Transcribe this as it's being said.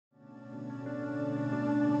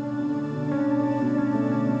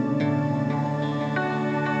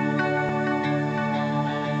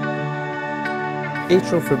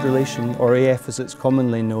Atrial fibrillation, or AF as it's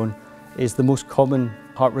commonly known, is the most common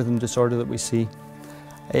heart rhythm disorder that we see.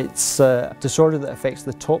 It's a disorder that affects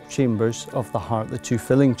the top chambers of the heart, the two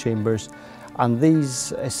filling chambers, and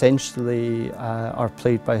these essentially are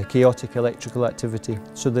plagued by chaotic electrical activity,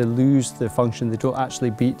 so they lose their function, they don't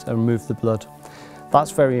actually beat or move the blood.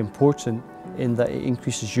 That's very important in that it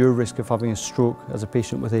increases your risk of having a stroke as a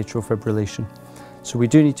patient with atrial fibrillation. So we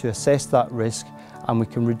do need to assess that risk, and we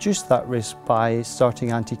can reduce that risk by starting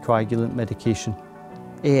anticoagulant medication.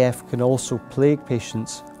 AF can also plague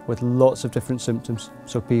patients with lots of different symptoms.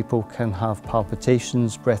 So people can have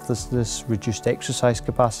palpitations, breathlessness, reduced exercise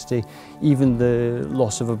capacity, even the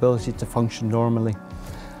loss of ability to function normally.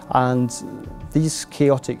 And these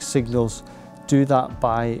chaotic signals do that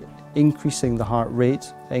by increasing the heart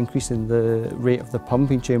rate, increasing the rate of the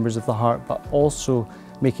pumping chambers of the heart, but also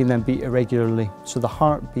making them beat irregularly, so the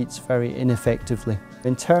heart beats very ineffectively.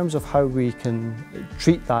 In terms of how we can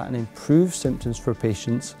treat that and improve symptoms for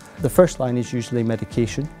patients, the first line is usually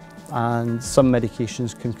medication, and some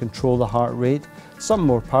medications can control the heart rate. Some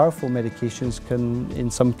more powerful medications can,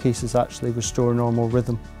 in some cases, actually restore normal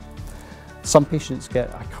rhythm. Some patients get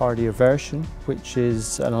a cardioversion, which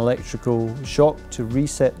is an electrical shock to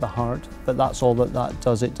reset the heart, but that's all that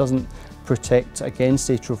does. It doesn't protect against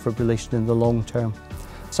atrial fibrillation in the long term.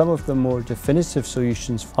 Some of the more definitive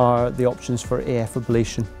solutions are the options for AF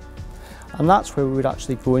ablation. And that's where we would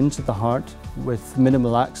actually go into the heart with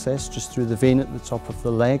minimal access, just through the vein at the top of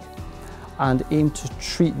the leg, and aim to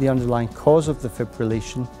treat the underlying cause of the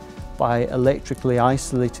fibrillation by electrically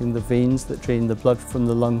isolating the veins that drain the blood from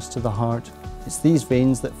the lungs to the heart. It's these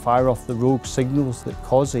veins that fire off the rogue signals that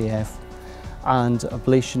cause AF, and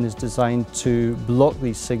ablation is designed to block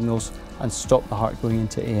these signals and stop the heart going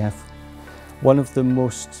into AF. One of the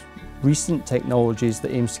most recent technologies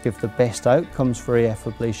that aims to give the best outcomes for AF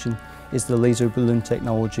ablation is the laser balloon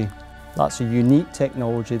technology. That's a unique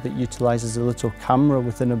technology that utilises a little camera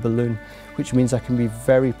within a balloon, which means I can be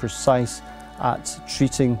very precise at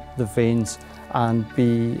treating the veins and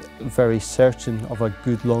be very certain of a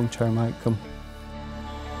good long-term outcome.